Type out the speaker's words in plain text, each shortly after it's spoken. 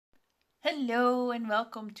Hello and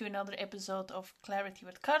welcome to another episode of Clarity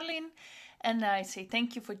with Caroline. And I say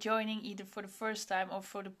thank you for joining either for the first time or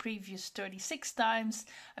for the previous 36 times.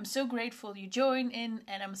 I'm so grateful you join in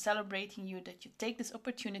and I'm celebrating you that you take this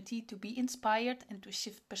opportunity to be inspired and to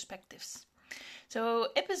shift perspectives. So,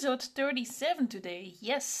 episode 37 today,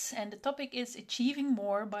 yes, and the topic is achieving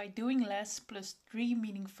more by doing less plus 3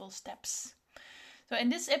 meaningful steps. So, in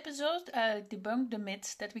this episode, I debunk the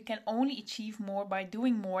myth that we can only achieve more by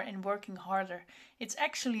doing more and working harder. It's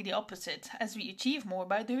actually the opposite, as we achieve more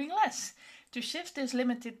by doing less. To shift this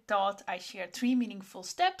limited thought, I share 3 meaningful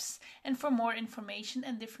steps, and for more information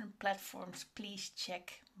and different platforms, please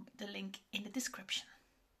check the link in the description.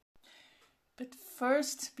 But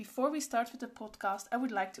first, before we start with the podcast, I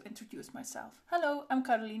would like to introduce myself. Hello, I'm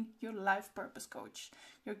Caroline, your life purpose coach,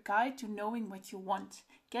 your guide to knowing what you want.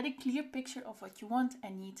 Get a clear picture of what you want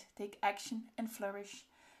and need, take action and flourish.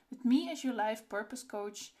 With me as your life purpose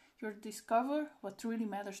coach, you'll discover what truly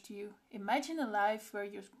matters to you. Imagine a life where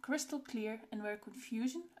you're crystal clear and where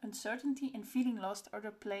confusion, uncertainty and feeling lost are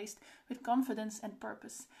replaced with confidence and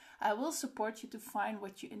purpose. I will support you to find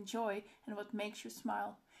what you enjoy and what makes you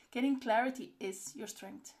smile. Getting clarity is your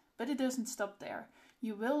strength, but it doesn't stop there.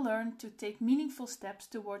 You will learn to take meaningful steps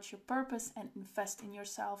towards your purpose and invest in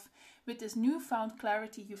yourself. With this newfound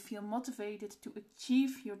clarity, you feel motivated to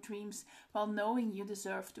achieve your dreams while knowing you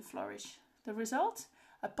deserve to flourish. The result?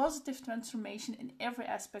 A positive transformation in every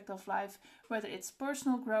aspect of life, whether it's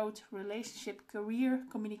personal growth, relationship, career,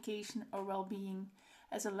 communication, or well-being.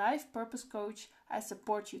 As a life purpose coach, I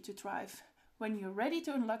support you to thrive. When you're ready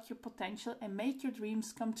to unlock your potential and make your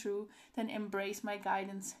dreams come true, then embrace my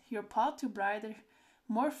guidance. Your path to brighter,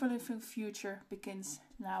 more fulfilling future begins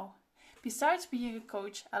now. Besides being a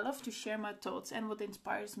coach, I love to share my thoughts and what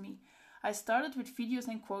inspires me. I started with videos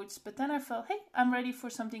and quotes, but then I felt, hey, I'm ready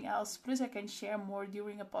for something else. Plus I can share more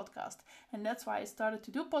during a podcast. And that's why I started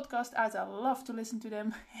to do podcasts, as I love to listen to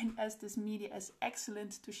them and as this media is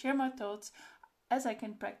excellent to share my thoughts, as I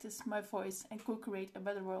can practice my voice and co-create a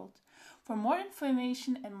better world. For more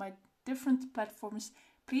information and my different platforms,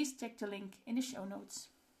 please check the link in the show notes.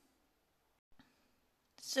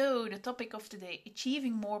 So, the topic of today,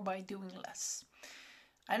 achieving more by doing less.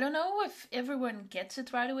 I don't know if everyone gets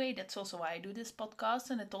it right away. That's also why I do this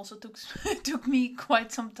podcast, and it also took me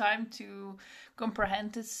quite some time to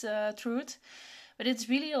comprehend this truth. But it's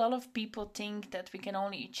really a lot of people think that we can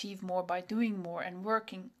only achieve more by doing more and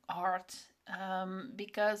working hard.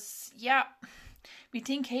 Because we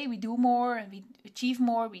think, hey, we do more and we achieve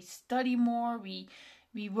more, we study more, we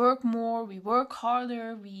work more, we work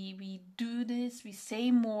harder, we do this, we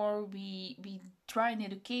say more, we try in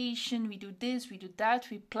education, we do this, we do that,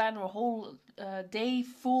 we plan our whole day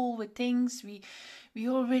full with things, we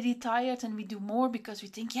already tired and we do more because we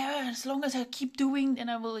think, as long as I keep doing, then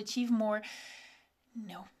I will achieve more.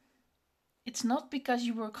 No, it's not because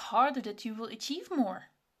you work harder that you will achieve more.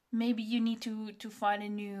 Maybe you need to find a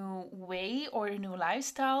new way or a new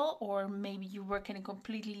lifestyle, or maybe you work in a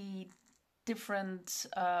completely different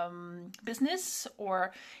business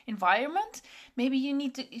or environment. Maybe you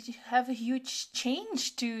need to have a huge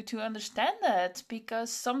change to understand that,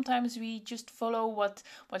 because sometimes we just follow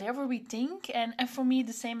whatever we think, and for me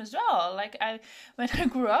the same as well. Like when I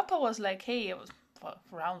grew up, I was like, hey, I was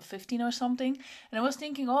around 15 or something, and I was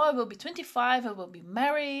thinking, I will be 25, I will be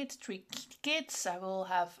married, 3 kids, I will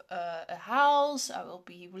have a house, I will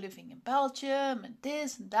be living in Belgium, and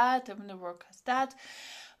this and that, I'm gonna work as that.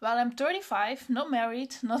 Well, I'm 35, not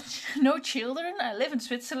married, no children, I live in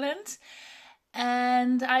Switzerland,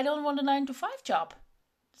 and I don't want a 9-to-5 job.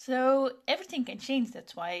 So everything can change.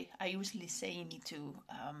 That's why I usually say you need to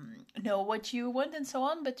know what you want and so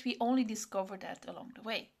on, but we only discover that along the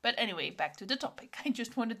way. But anyway, back to the topic. I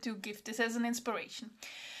just wanted to give this as an inspiration.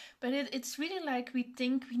 But it's really like we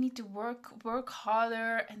think we need to work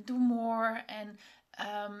harder and do more, and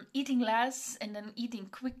eating less and then eating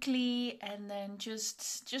quickly and then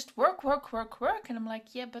just work. And I'm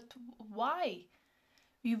like, yeah, but why?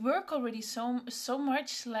 We work already so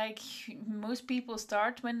much. Like, most people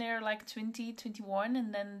start when they're like 20, 21,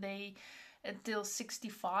 and then they until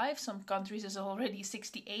 65. Some countries is already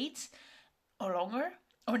 68 or longer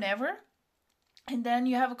or never. And then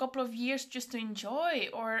you have a couple of years just to enjoy,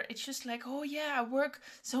 or it's just like, I work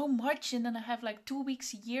so much and then I have like 2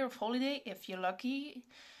 weeks a year of holiday if you're lucky.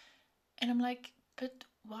 And I'm like, but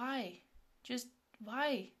why? Just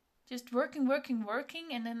why? Just working,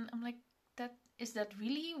 and then I'm like, is that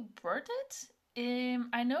really worth it?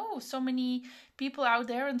 I know so many people out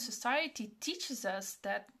there in society teaches us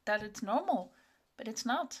that it's normal, but it's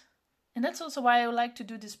not. And that's also why I like to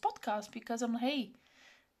do this podcast, because I'm like, hey,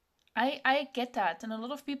 I get that, and a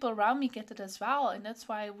lot of people around me get it as well, and that's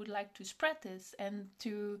why I would like to spread this and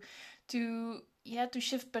to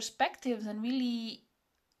shift perspectives and really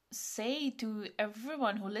say to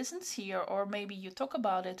everyone who listens here, or maybe you talk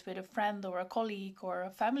about it with a friend or a colleague or a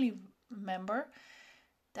family member,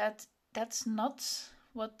 that that's not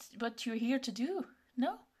what you're here to do.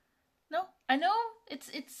 No, no, I know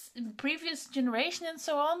it's previous generation and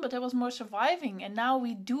so on, but I was more surviving, and now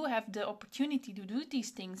we do have the opportunity to do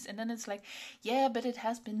these things. And then it's like, yeah, but it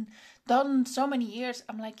has been done so many years.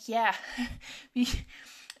 I'm like, yeah, we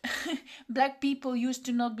black people used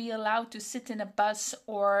to not be allowed to sit in a bus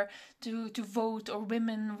or to vote, or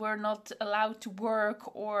women were not allowed to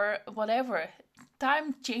work or whatever.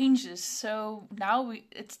 Time changes, so now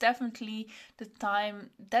it's definitely the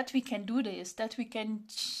time that we can do this, that we can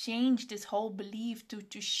change this whole belief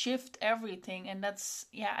to shift everything. And that's,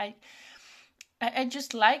 yeah, I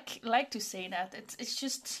just like to say that it's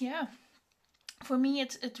just, yeah, for me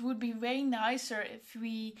it would be way nicer if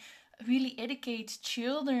we really educate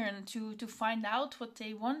children to find out what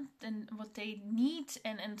they want and what they need,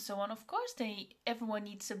 and so on. Of course, everyone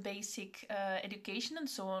needs a basic education and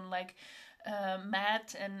so on, like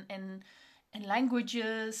math and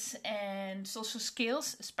languages and social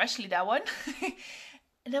skills, especially that one.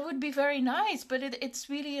 That would be very nice, but it's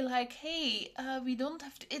really like, hey, we don't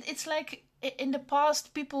have to. It's like in the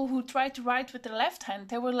past, people who tried to write with the left hand,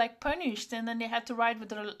 they were like punished, and then they had to write with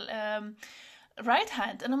the right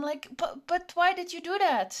hand. And I'm like, but why did you do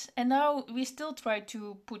that? And now we still try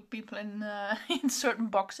to put people in in certain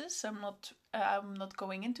boxes. I'm not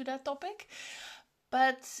going into that topic.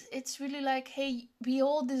 But it's really like, hey, we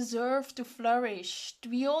all deserve to flourish.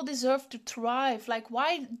 We all deserve to thrive. Like,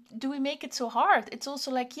 why do we make it so hard? It's also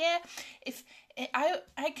like, yeah, if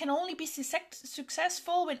I can only be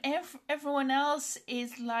successful when everyone else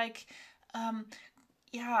is like,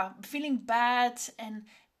 yeah, feeling bad and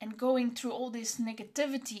going through all this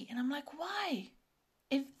negativity. And I'm like, why?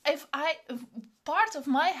 If part of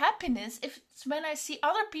my happiness, if it's when I see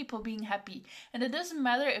other people being happy, and it doesn't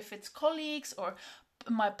matter if it's colleagues or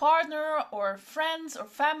my partner or friends or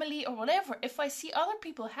family or whatever, if I see other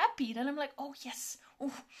people happy, then I'm like, oh yes,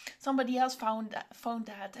 oh, somebody else found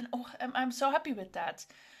that, and oh, I'm so happy with that.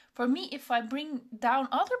 For me, if I bring down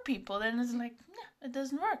other people, then it's like, nah, it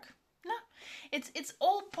doesn't work. No, it's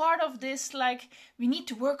all part of this. Like, we need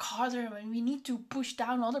to work harder, and we need to push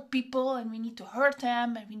down other people, and we need to hurt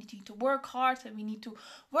them, and we need to work hard, and we need to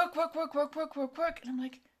work. And I'm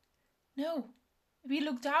like, no, we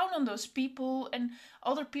look down on those people and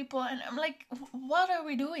other people, and I'm like, what are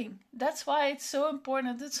we doing? That's why it's so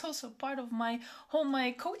important. It's also part of my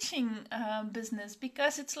coaching business,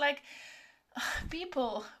 because it's like,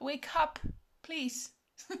 people, wake up, please.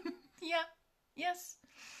 Yeah, yes.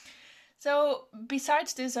 So,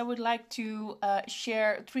 besides this, I would like to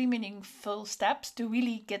share 3 meaningful steps to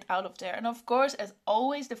really get out of there. And of course, as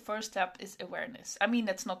always, the first step is awareness. I mean,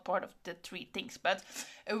 that's not part of the 3 things, but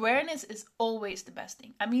awareness is always the best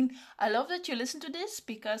thing. I mean, I love that you listen to this,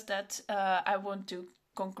 because I want to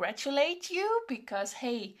congratulate you, because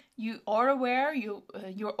hey, you are aware,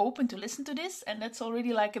 you're open to listen to this, and that's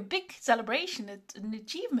already like a big celebration, an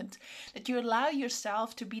achievement, that you allow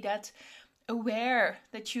yourself to be that aware,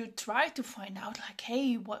 that you try to find out, like,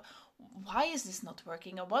 hey, why is this not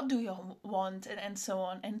working, or what do you want, and so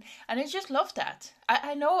on. And I just love that.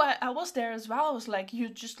 I know I was there as well. I was like, you're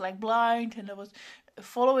just like blind, and I was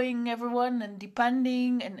following everyone and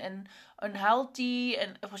depending and unhealthy,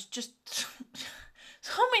 and it was just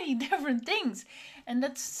so many different things. And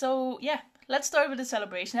that's so, yeah, let's start with the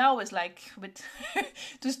celebration. I always like with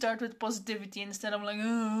to start with positivity instead of like,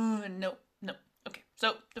 oh, no. Okay,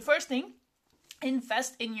 so the first thing,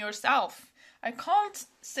 invest in yourself. I can't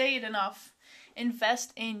say it enough.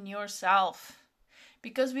 Invest in yourself.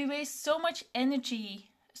 Because we waste so much energy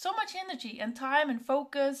and time and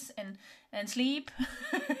focus and sleep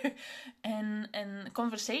and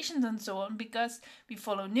conversations and so on, because we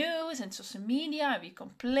follow news and social media, and we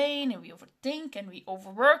complain and we overthink and we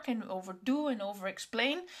overwork and overdo and over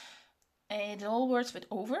explain. It all works with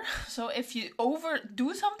over. So if you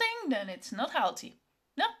overdo something, then it's not healthy.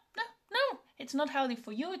 No. It's not healthy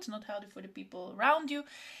for you. It's not healthy for the people around you.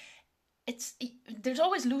 There's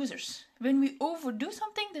always losers. When we overdo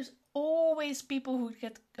something, there's always people who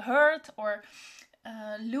get hurt or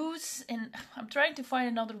lose. And I'm trying to find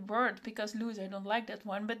another word, because lose, I don't like that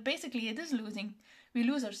one. But basically, it is losing. We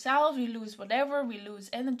lose ourselves. We lose whatever. We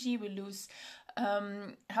lose energy. We lose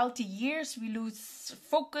healthy years. We lose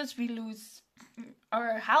focus. We lose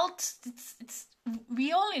our health.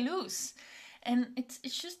 We only lose. And it's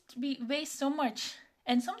just, we waste so much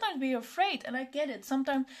And sometimes we're afraid, and I get it.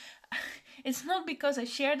 Sometimes it's not because I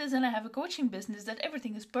share this and I have a coaching business that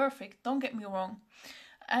everything is perfect. Don't get me wrong.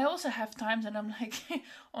 I also have times and I'm like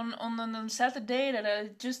on Saturday that I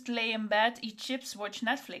just lay in bed, eat chips, watch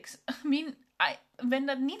Netflix. I mean, when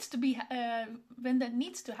that needs to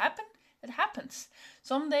happen, it happens.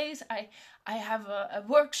 Some days I have a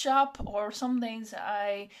workshop, or some days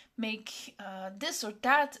I make this or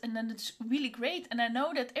that, and then it's really great. And I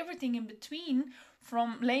know that everything in between,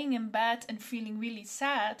 from laying in bed and feeling really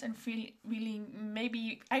sad and feeling really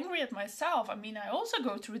maybe angry at myself. I mean, I also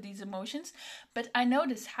go through these emotions, but I know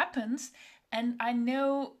this happens, and I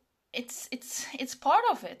know it's part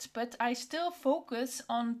of it. But I still focus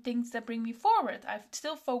on things that bring me forward. I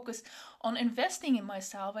still focus on investing in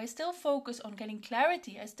myself. I still focus on getting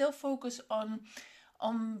clarity. I still focus on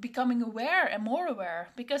becoming aware and more aware,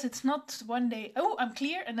 because it's not one day, oh, I'm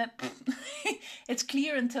clear, and then it's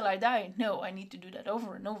clear until I die. No, I need to do that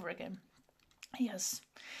over and over again. Yes.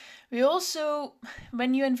 We also,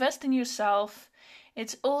 when you invest in yourself,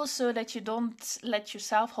 it's also that you don't let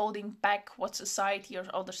yourself holding back what society or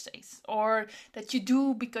others says, or that you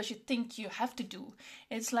do because you think you have to do.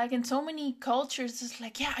 It's like in so many cultures, it's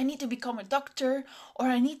like, yeah, I need to become a doctor, or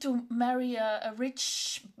I need to marry a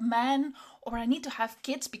rich man, or I need to have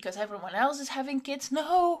kids because everyone else is having kids.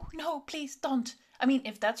 No, please don't. I mean,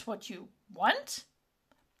 if that's what you want,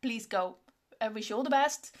 please go. I wish you all the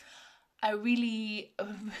best. I really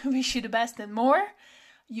wish you the best and more.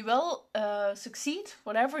 You will succeed,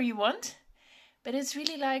 whatever you want. But it's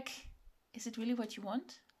really like, is it really what you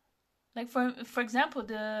want? Like, for example,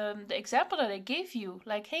 the example that I gave you,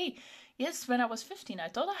 like, hey, yes, when I was 15, I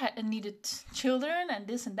thought I needed children and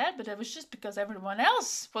this and that, but it was just because everyone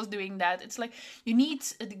else was doing that. It's like, you need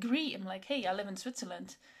a degree. I'm like, hey, I live in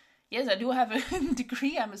Switzerland. Yes, I do have a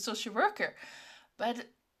degree. I'm a social worker. But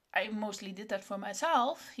I mostly did that for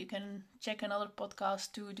myself. You can check another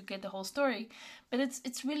podcast to get the whole story. But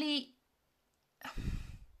it's really,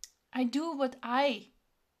 I do what I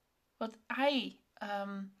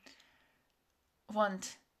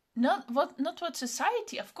want. Not what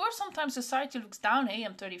society. Of course, sometimes society looks down. Hey,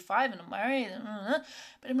 I'm 35 and I'm married.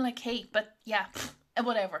 But I'm like, hey, but yeah,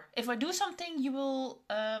 whatever. If I do something, you will.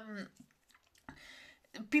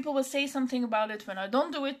 People will say something about it. When I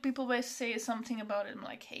don't do it, people will say something about it. I'm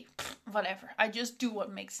like, hey, whatever. I just do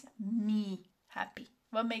what makes me happy.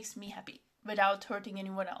 What makes me happy, without hurting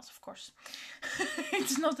anyone else, of course.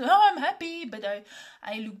 It's not, oh, I'm happy, but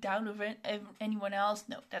I look down over anyone else.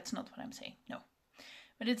 No, that's not what I'm saying. No.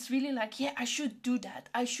 But it's really like, yeah, I should do that.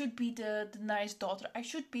 I should be the nice daughter. I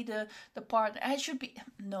should be the partner. I should be...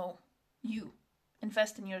 No. You.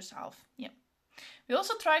 Invest in yourself. Yeah. We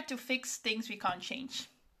also try to fix things we can't change.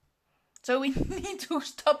 So we need to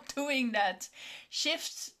stop doing that.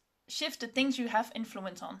 Shift the things you have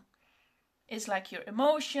influence on. It's like your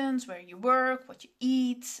emotions, where you work, what you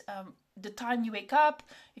eat, the time you wake up,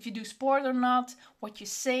 if you do sport or not, what you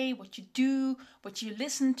say, what you do, what you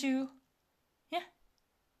listen to. Yeah.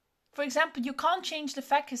 For example, you can't change the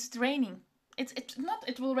fact it's raining. It's not,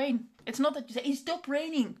 it will rain. It's not that you say, stop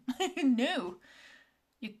raining. No.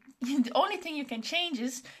 The only thing you can change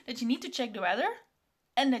is that you need to check the weather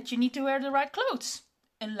and that you need to wear the right clothes.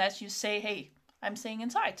 Unless you say, hey, I'm staying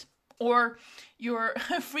inside. Or you're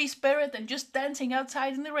a free spirit and just dancing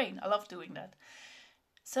outside in the rain. I love doing that.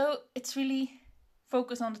 So it's really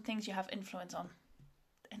focus on the things you have influence on.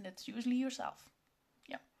 And that's usually yourself.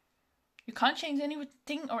 Yeah. You can't change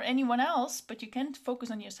anything or anyone else, but you can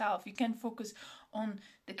focus on yourself. You can focus on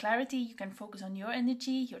the clarity. You can focus on your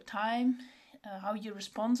energy, your time, how you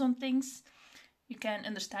respond on things. You can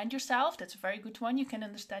understand yourself. That's a very good one. You can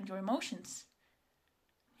understand your emotions.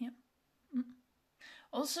 Yeah.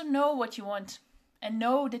 Also know what you want and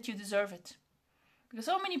know that you deserve it. Because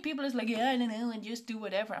so many people is like, yeah, I don't know, and just do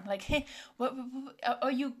whatever. I'm like, hey, what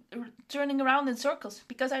are you turning around in circles?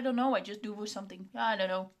 Because I don't know, I just do something. I don't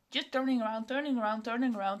know. Just turning around.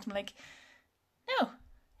 I'm like, no.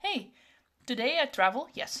 Hey, today I travel.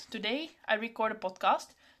 Yes, today I record a podcast.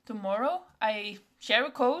 Tomorrow I share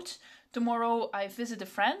a quote. Tomorrow I visit a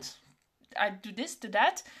friend. I do this, do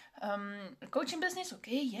that. Coaching business,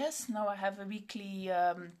 okay, yes. Now I have a weekly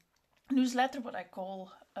newsletter, what I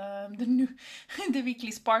call the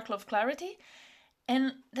weekly Sparkle of Clarity.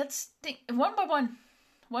 And that's one by one.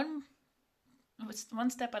 One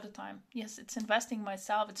step at a time. Yes, it's investing in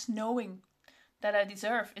myself. It's knowing that I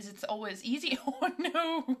deserve. Is it always easy? Oh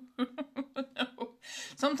no. No.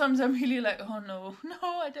 Sometimes I'm really like, oh no,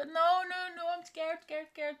 I don't know, no, I'm scared,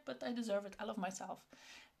 but I deserve it. I love myself.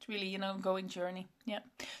 It's really, going journey. Yeah.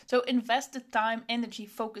 So invest the time, energy,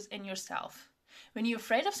 focus in yourself. When you're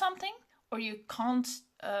afraid of something, or you can't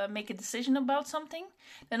make a decision about something,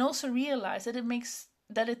 then also realize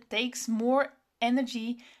that it takes more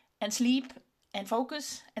energy and sleep and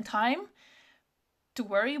focus and time to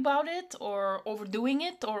worry about it, or overdoing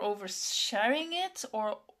it, or oversharing it,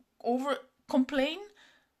 or over complain.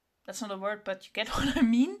 That's not a word, but you get what I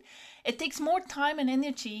mean. It takes more time and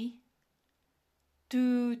energy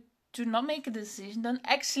to not make a decision than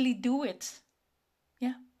actually do it.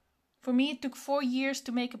 Yeah. For me, it took 4 years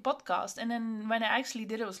to make a podcast. And then when I actually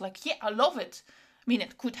did it, I was like, yeah, I love it. I mean,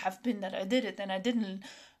 it could have been that I did it and I didn't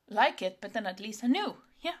like it, but then at least I knew.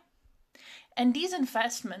 Yeah. And these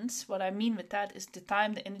investments, what I mean with that is the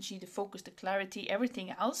time, the energy, the focus, the clarity,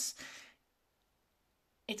 everything else.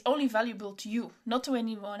 It's only valuable to you, not to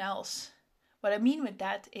anyone else. What I mean with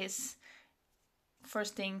that is,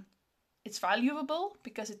 first thing, it's valuable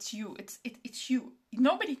because it's you. It's you.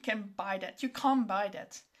 Nobody can buy that. You can't buy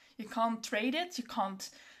that. You can't trade it. You can't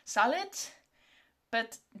sell it.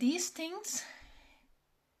 But these things,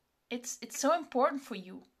 it's so important for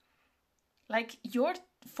you. Like, your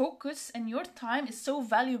focus and your time is so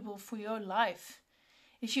valuable for your life.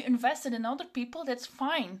 If you invest it in other people, that's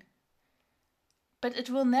fine. But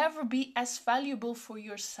it will never be as valuable for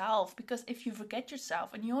yourself, because if you forget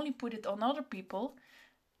yourself and you only put it on other people,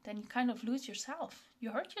 then you kind of lose yourself.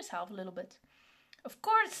 You hurt yourself a little bit. Of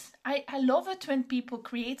course, I love it when people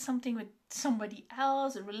create something with somebody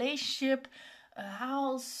else, a relationship, a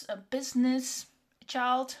house, a business, a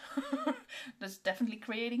child. That's definitely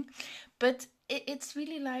creating. But it's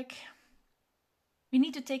really like, we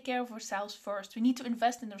need to take care of ourselves first. We need to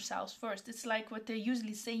invest in ourselves first. It's like what they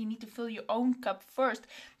usually say, you need to fill your own cup first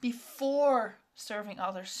before serving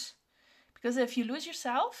others. Because if you lose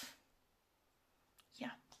yourself,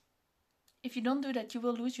 yeah. If you don't do that, you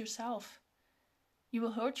will lose yourself. You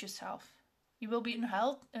will hurt yourself. You will be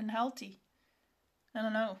unhealthy. I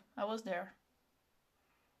don't know. I was there.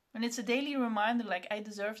 And it's a daily reminder, like, I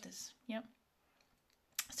deserve this. Yeah.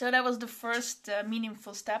 So that was the first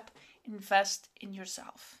meaningful step. Invest in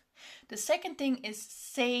yourself. The second thing is,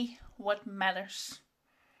 say what matters.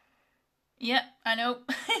 Yeah, I know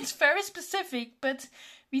it's very specific, but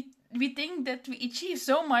we think that we achieve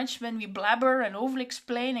so much when we blabber and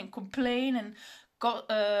over-explain and complain and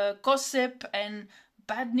gossip and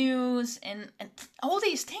bad news and all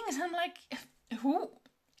these things. I'm like, who?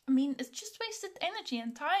 I mean, it's just wasted energy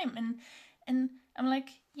and time. And I'm like,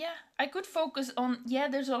 yeah, I could focus on,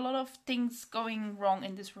 there's a lot of things going wrong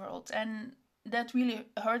in this world. And that really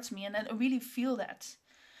hurts me. And I really feel that.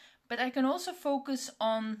 But I can also focus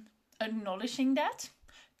on acknowledging that,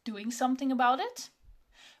 doing something about it,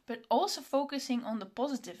 but also focusing on the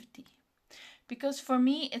positivity. Because for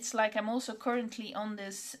me, it's like I'm also currently on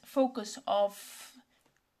this focus of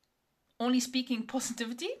only speaking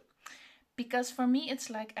positivity. Because for me, it's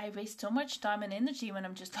like I waste so much time and energy when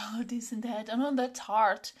I'm just, this and that. Oh, that's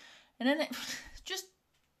hard. And then just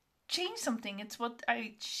change something. It's what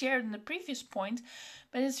I shared in the previous point.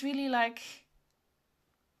 But it's really like,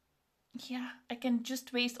 I can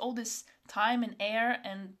just waste all this time and air.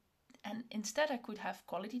 And instead I could have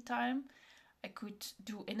quality time. I could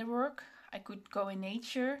do inner work. I could go in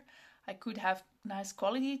nature. I could have nice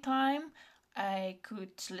quality time. I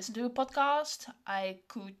could listen to a podcast. I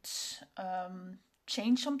could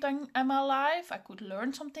change something in my life. I could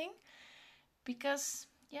learn something. Because,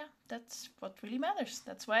 that's what really matters.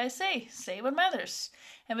 That's why I say what matters.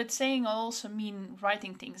 And with saying, I also mean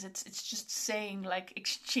writing things. It's just saying, like,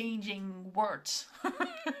 exchanging words.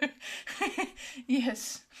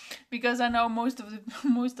 Yes. Because I know most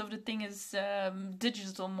of the thing is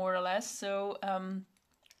digital, more or less. So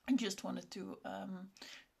I just wanted to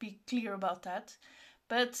be clear about that.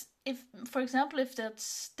 But if, for example, if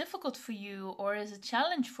that's difficult for you or is a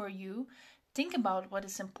challenge for you, think about what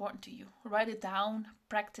is important to you. Write it down,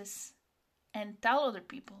 practice, and tell other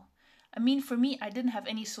people. I mean, for me, I didn't have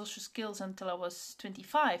any social skills until I was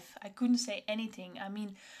 25. I couldn't say anything. I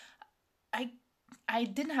mean, I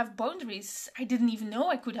didn't have boundaries. I didn't even know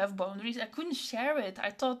I could have boundaries. I couldn't share it. I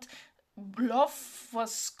thought love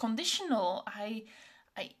was conditional. I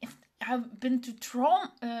have been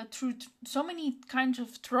through so many kinds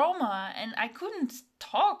of trauma, and I couldn't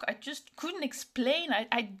talk. I just couldn't explain.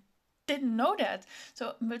 I didn't know that.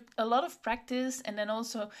 So with a lot of practice, and then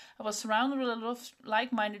also I was surrounded with a lot of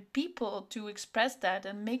like-minded people to express that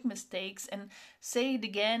and make mistakes and say it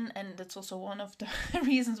again. And that's also one of the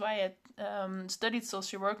reasons why I studied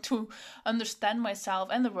social work, to understand myself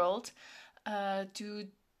and the world, to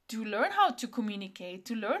learn how to communicate,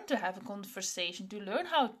 to learn to have a conversation, to learn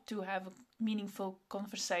how to have a meaningful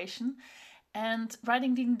conversation. And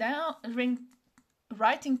writing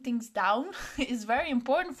writing things down is very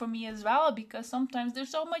important for me as well, because sometimes there's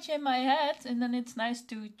so much in my head and then it's nice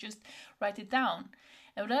to just write it down.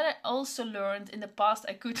 And what I also learned in the past,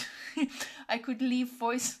 I could I could leave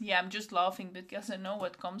voice. Yeah, I'm just laughing because I know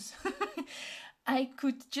what comes. I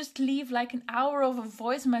could just leave like an hour of a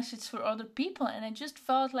voice message for other people, and I just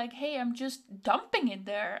felt like, hey, I'm just dumping it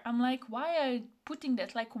there. I'm like, why are you putting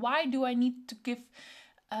that? Like, why do I need to give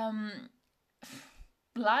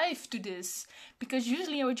life to this? Because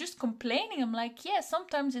usually I was just complaining. I'm like, yeah,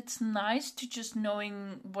 sometimes it's nice to just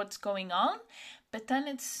knowing what's going on, but then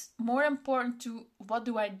it's more important to what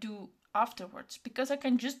do I do afterwards, because I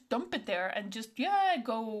can just dump it there and just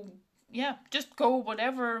just go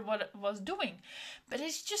whatever what I was doing. But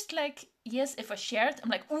it's just like, yes, if I shared, I'm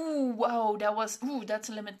like, ooh, wow, that's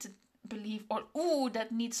a limited belief, or ooh,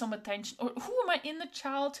 that needs some attention, or who am I inner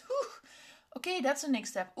child? Okay, that's the next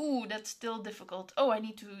step. Ooh, that's still difficult. Oh, I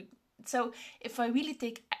need to. So if I really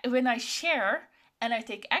when I share and I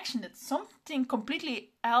take action, it's something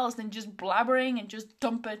completely else than just blabbering and just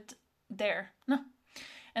dump it there. No.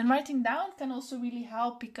 And writing down can also really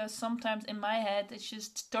help, because sometimes in my head it's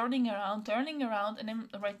just turning around, and then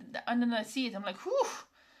and then I see it. I'm like, whew.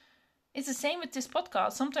 It's the same with this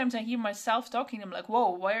podcast. Sometimes I hear myself talking. I'm like,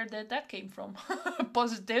 whoa, where did that came from?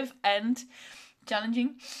 Positive and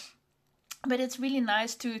challenging. But it's really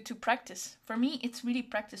nice to practice. For me, it's really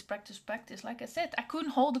practice. Like I said, I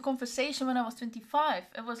couldn't hold a conversation when I was 25.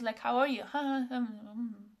 It was like, how are you? I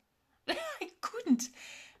couldn't.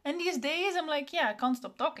 And these days, I'm like, yeah, I can't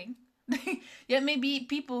stop talking. Yeah, maybe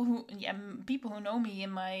people who know me in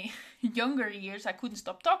my younger years, I couldn't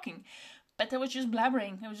stop talking. But I was just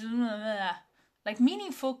blabbering. I was just like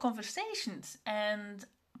meaningful conversations and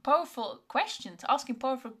asking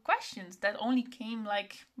powerful questions that only came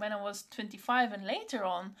like when I was 25 and later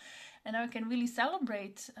on. And I can really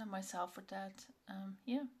celebrate myself for that.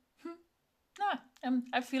 Yeah. I'm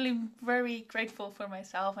feeling very grateful for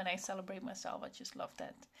myself, and I celebrate myself. I just love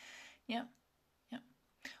that. Yeah.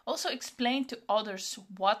 Also explain to others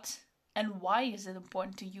what and why is it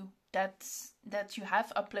important to you that you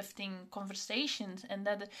have uplifting conversations, and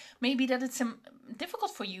that maybe that it's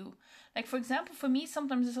difficult for you. Like, for example, for me,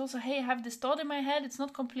 sometimes it's also, hey, I have this thought in my head. It's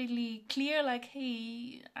not completely clear. Like,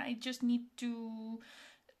 hey, I just need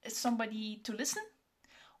somebody to listen.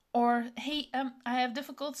 Or, hey, I have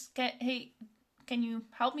difficulties. Can you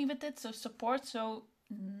help me with it? So support. So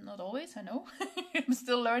not always, I know. I'm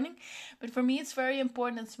still learning. But for me, it's very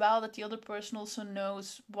important as well that the other person also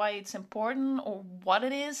knows why it's important or what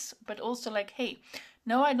it is. But also like, hey,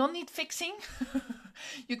 no, I don't need fixing.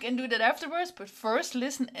 You can do that afterwards. But first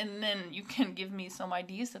listen, and then you can give me some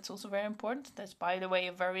ideas. That's also very important. That's, by the way,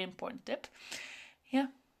 a very important tip. Yeah.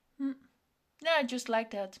 Yeah, I just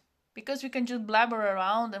like that. Because we can just blabber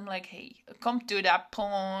around. I'm like, hey, come to that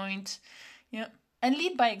point. Yeah. And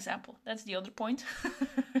lead by example. That's the other point.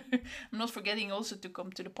 I'm not forgetting also to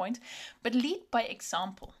come to the point. But lead by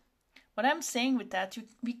example. What I'm saying with that,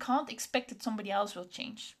 we can't expect that somebody else will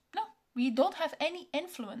change. No, we don't have any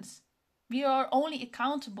influence. We are only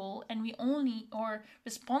accountable, and we only are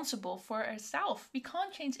responsible for ourselves. We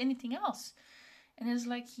can't change anything else. And it's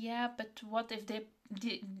like, yeah, but what if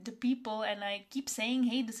the people, and I keep saying,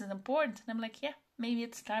 hey, this is important. And I'm like, yeah, maybe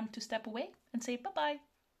it's time to step away and say bye-bye.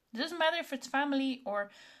 It doesn't matter if it's family or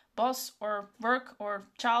boss or work or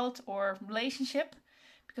child or relationship.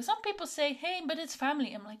 Because some people say, hey, but it's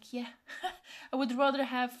family. I'm like, yeah, I would rather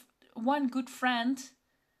have one good friend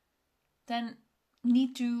than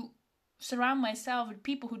need to surround myself with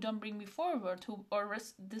people who don't bring me forward, who are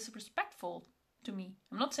disrespectful to me.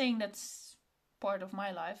 I'm not saying that's part of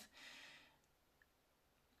my life.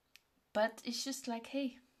 But it's just like,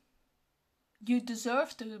 hey, you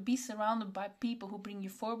deserve to be surrounded by people who bring you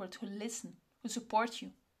forward, who listen, who support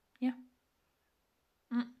you. Yeah.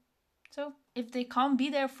 So if they can't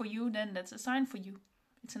be there for you, then that's a sign for you.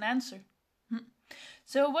 It's an answer.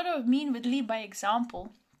 So what do I mean with lead by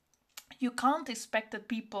example? You can't expect that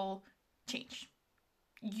people change.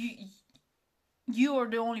 You are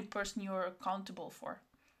the only person you are accountable for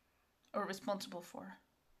or responsible for.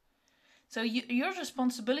 So your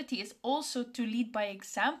responsibility is also to lead by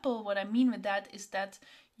example. What I mean with that is that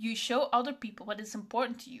you show other people what is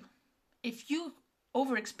important to you. If you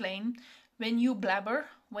over-explain, when you blabber,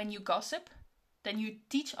 when you gossip, then you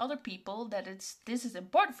teach other people that this is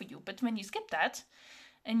important for you. But when you skip that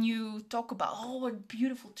and you talk about, oh, what a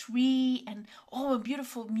beautiful tree, and oh, what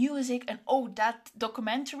beautiful music, and oh, that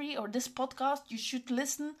documentary or this podcast, you should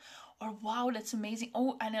listen. Or wow, that's amazing.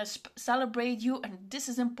 Oh, and I celebrate you, and this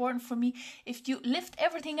is important for me. If you lift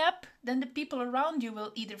everything up, then the people around you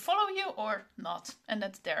will either follow you or not. And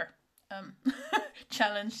that's their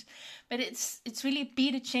challenge, but it's really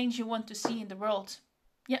be the change you want to see in the world.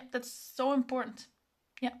 Yeah, that's so important.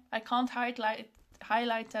 Yeah, I can't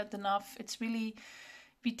highlight that enough. It's really,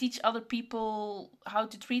 we teach other people how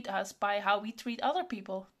to treat us by how we treat other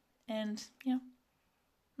people. And yeah,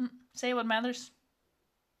 say what matters.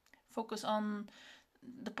 Focus on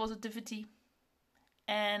the positivity.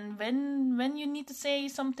 And when you need to say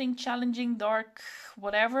something challenging, dark,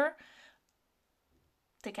 whatever,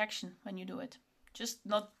 take action when you do it. Just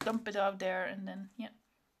not dump it out there, and then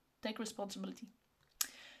take responsibility.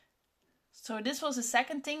 So this was the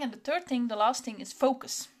second thing. And the third thing, the last thing, is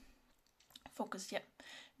focus. Focus, yeah.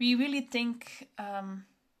 We really think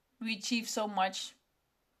we achieve so much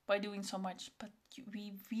by doing so much, but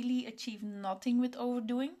we really achieve nothing with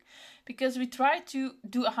overdoing, because we try to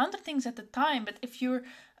do 100 things at a time. But if you're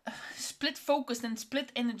split focused and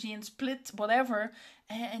split energy and split whatever,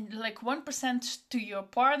 and like 1% to your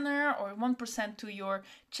partner, or 1% to your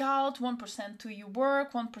child, 1% to your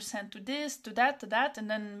work, 1% to this, to that, and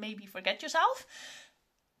then maybe forget yourself,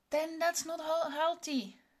 then that's not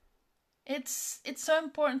healthy. It's so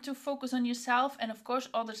important to focus on yourself, and of course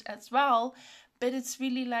others as well. But it's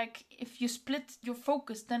really like, if you split your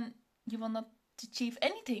focus, then you will not achieve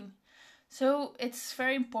anything. So it's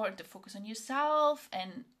very important to focus on yourself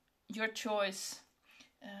and your choice.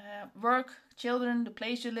 Work, children, the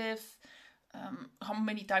place you live, how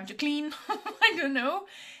many times you clean, I don't know.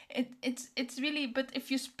 It's really, but if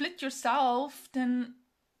you split yourself, then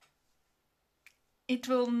it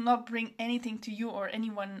will not bring anything to you or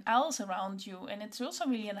anyone else around you. And it's also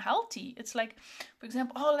really unhealthy. It's like, for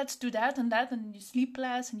example, let's do that, and you sleep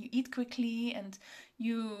less, and you eat quickly, and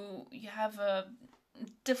you have a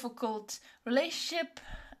difficult relationship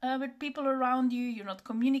with people around you. You're not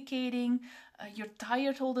communicating. You're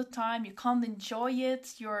tired all the time. You can't enjoy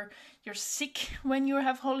it. You're sick when you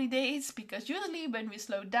have holidays, because usually when we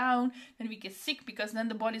slow down, then we get sick, because then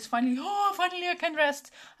the body's finally I can rest.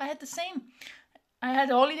 I had the same. I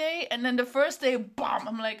had a holiday, and then the first day, bam,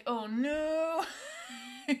 I'm like, oh no.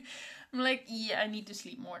 I'm like, yeah, I need to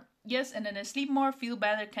sleep more. Yes, and then I sleep more, feel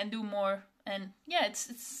better, can do more. And yeah,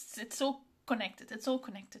 it's all connected. It's all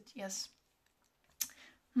connected, yes.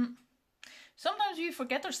 Sometimes we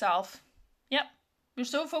forget ourselves. Yeah. We're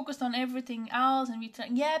so focused on everything else, and we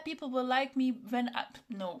think, people will like me when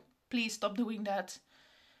no, please stop doing that.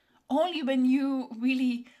 Only when you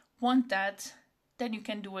really want that, then you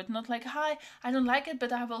can do it. Not like, hi, I don't like it,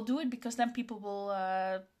 but I will do it, because then people will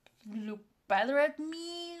look better at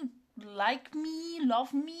me, like me,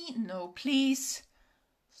 love me. No, please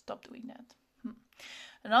stop doing that.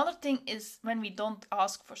 Another thing is when we don't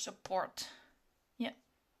ask for support. Yeah.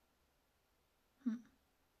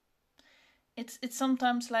 It's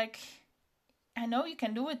sometimes like, I know you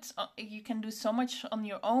can do it. You can do so much on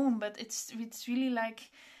your own, but it's really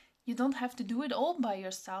like, you don't have to do it all by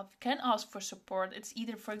yourself. You can ask for support. It's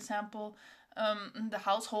either, for example, in the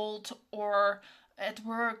household or at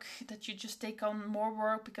work, that you just take on more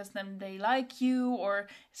work because then they like you. Or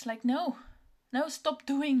it's like, no, stop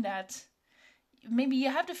doing that. Maybe you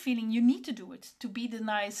have the feeling you need to do it to be the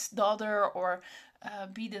nice daughter, or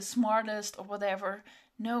be the smartest, or whatever.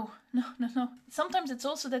 No. Sometimes it's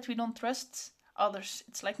also that we don't trust others.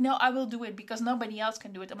 It's like, no, I will do it because nobody else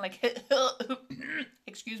can do it. I'm like,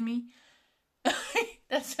 excuse me.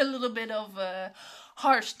 That's a little bit of a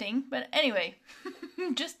harsh thing, but anyway,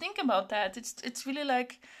 just think about that. It's really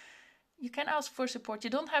like, you can ask for support. You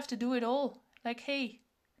don't have to do it all. Like, hey,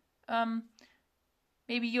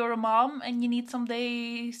 maybe you're a mom and you need some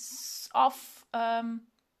days off.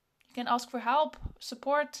 You can ask for help,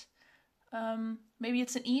 support. Maybe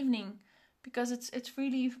it's an evening, because it's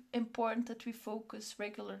really important that we focus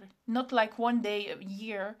regularly. Not like one day a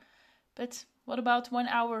year, but what about 1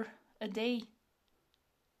 hour a day?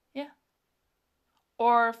 Yeah.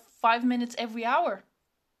 Or 5 minutes every hour.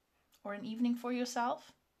 Or an evening for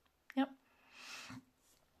yourself. Yep.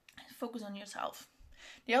 Focus on yourself.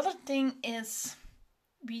 The other thing is,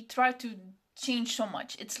 we try to change so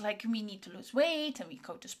much. It's like, we need to lose weight, and we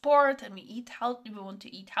go to sport, and we eat healthy. We want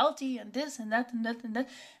to eat healthy, and this and that and that and that,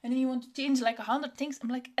 and then you want to change like 100 things. I'm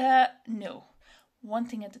like, no, one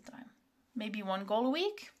thing at a time. Maybe one goal a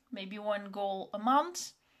week, maybe one goal a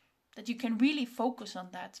month, that you can really focus on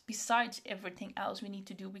that besides everything else we need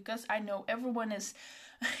to do. Because I know everyone is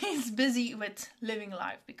busy with living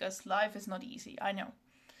life, because life is not easy. I know.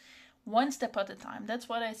 One step at a time. That's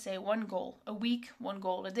what I say. One goal a week, one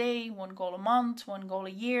goal a day, one goal a month, one goal a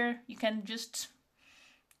year. You can just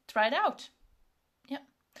try it out. Yeah.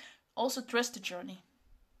 Also trust the journey.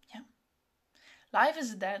 Yeah. Life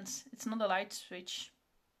is a dance. It's not a light switch.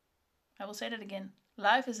 I will say that again.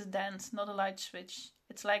 Life is a dance, not a light switch.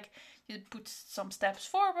 It's like you put some steps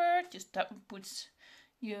forward,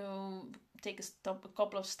 you take a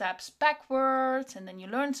couple of steps backwards, and then you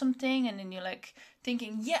learn something, and then you're like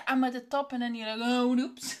thinking, yeah, I'm at the top, and then you're like, oh,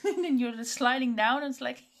 oops, and then you're just sliding down, and it's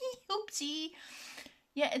like, oopsie.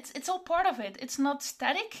 Yeah, it's all part of it. It's not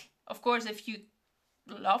static. Of course, if you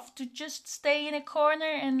love to just stay in a corner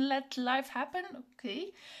and let life happen,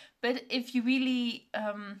 okay. But if you really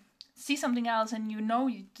see something else and you know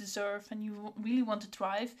you deserve and you really want to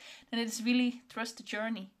thrive, then it's really trust the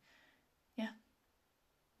journey. Yeah.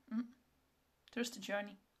 Trust the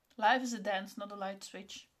journey. Life is a dance, not a light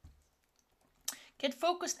switch. Get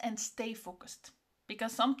focused and stay focused.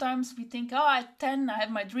 Because sometimes we think, oh, at 10 I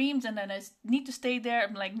have my dreams and then I need to stay there.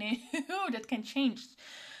 I'm like, no, that can change.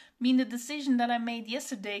 I mean, the decision that I made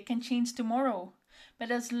yesterday can change tomorrow. But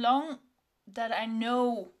as long that I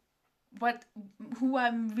know who I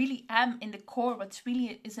really am in the core, what's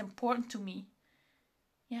really is important to me,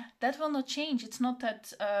 yeah, that will not change. It's not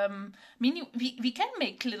that, we can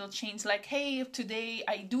make little changes like, hey, today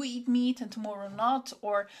I do eat meat and tomorrow not,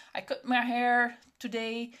 or I cut my hair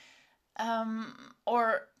today,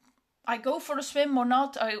 or I go for a swim or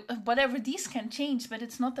not, whatever, these can change, but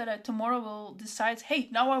it's not that I tomorrow will decide, hey,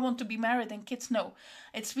 now I want to be married and kids. No,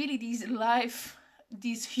 it's really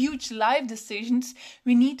these huge life decisions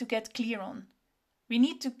we need to get clear on. We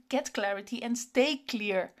need to get clarity and stay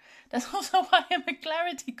clear. That's also why I'm a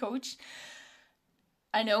clarity coach.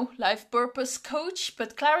 I know, life purpose coach,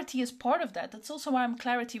 but clarity is part of that. That's also why I'm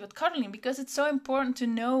Clarity with Cuddling, because it's so important to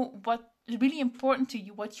know what is really important to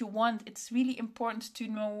you, what you want. It's really important to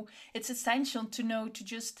know, it's essential to know, to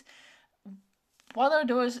just, what are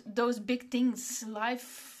those big things,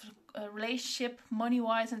 life, relationship,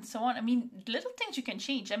 money-wise, and so on. I mean, little things you can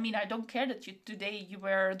change. I mean, I don't care that today you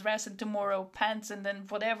wear a dress and tomorrow pants and then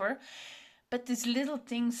whatever. But these little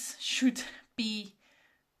things should be...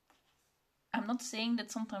 I'm not saying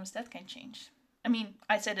that sometimes that can change. I mean,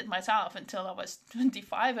 I said it myself until I was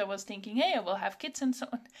 25. I was thinking, hey, I will have kids and so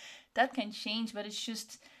on. That can change, but it's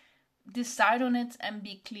just decide on it and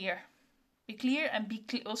be clear. Be clear and be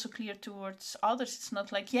also clear towards others. It's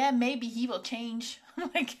not like, yeah, maybe he will change.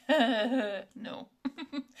 I'm like, no.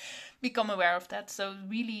 Become aware of that. So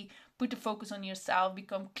really put the focus on yourself.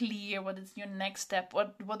 Become clear. What is your next step?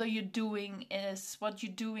 What are you doing? Is what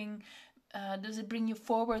you're doing, does it bring you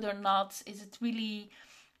forward or not? Is it really...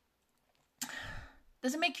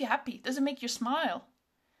 Does it make you happy? Does it make you smile?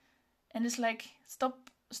 And it's like, stop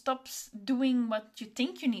doing what you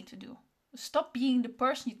think you need to do. Stop being the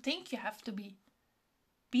person you think you have to be.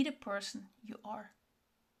 Be the person you are.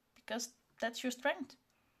 Because that's your strength.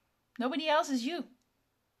 Nobody else is you.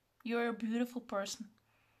 You're a beautiful person.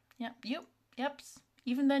 Yeah, you. Yep.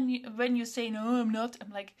 Even then, when you say, no, I'm not,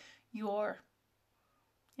 I'm like, you are.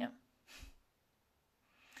 Yeah.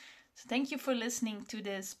 So thank you for listening to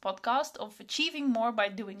this podcast of Achieving More by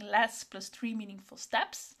Doing Less plus 3 meaningful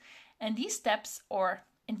steps. And these steps are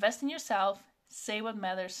invest in yourself, say what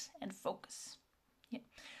matters, and focus. Yeah.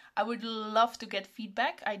 I would love to get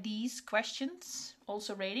feedback, ideas, questions,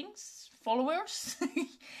 also ratings, followers.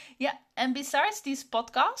 Yeah. And besides these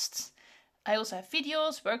podcasts, I also have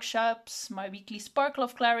videos, workshops, my weekly Sparkle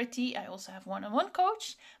of Clarity. I also have one-on-one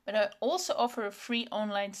coach, but I also offer a free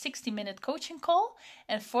online 60-minute coaching call.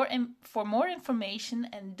 And for more information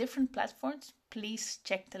and different platforms, please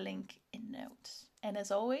check the link in notes. And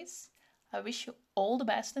as always, I wish you all the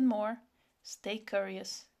best and more. Stay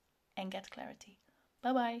curious and get clarity.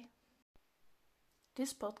 Bye-bye.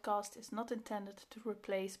 This podcast is not intended to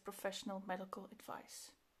replace professional medical advice.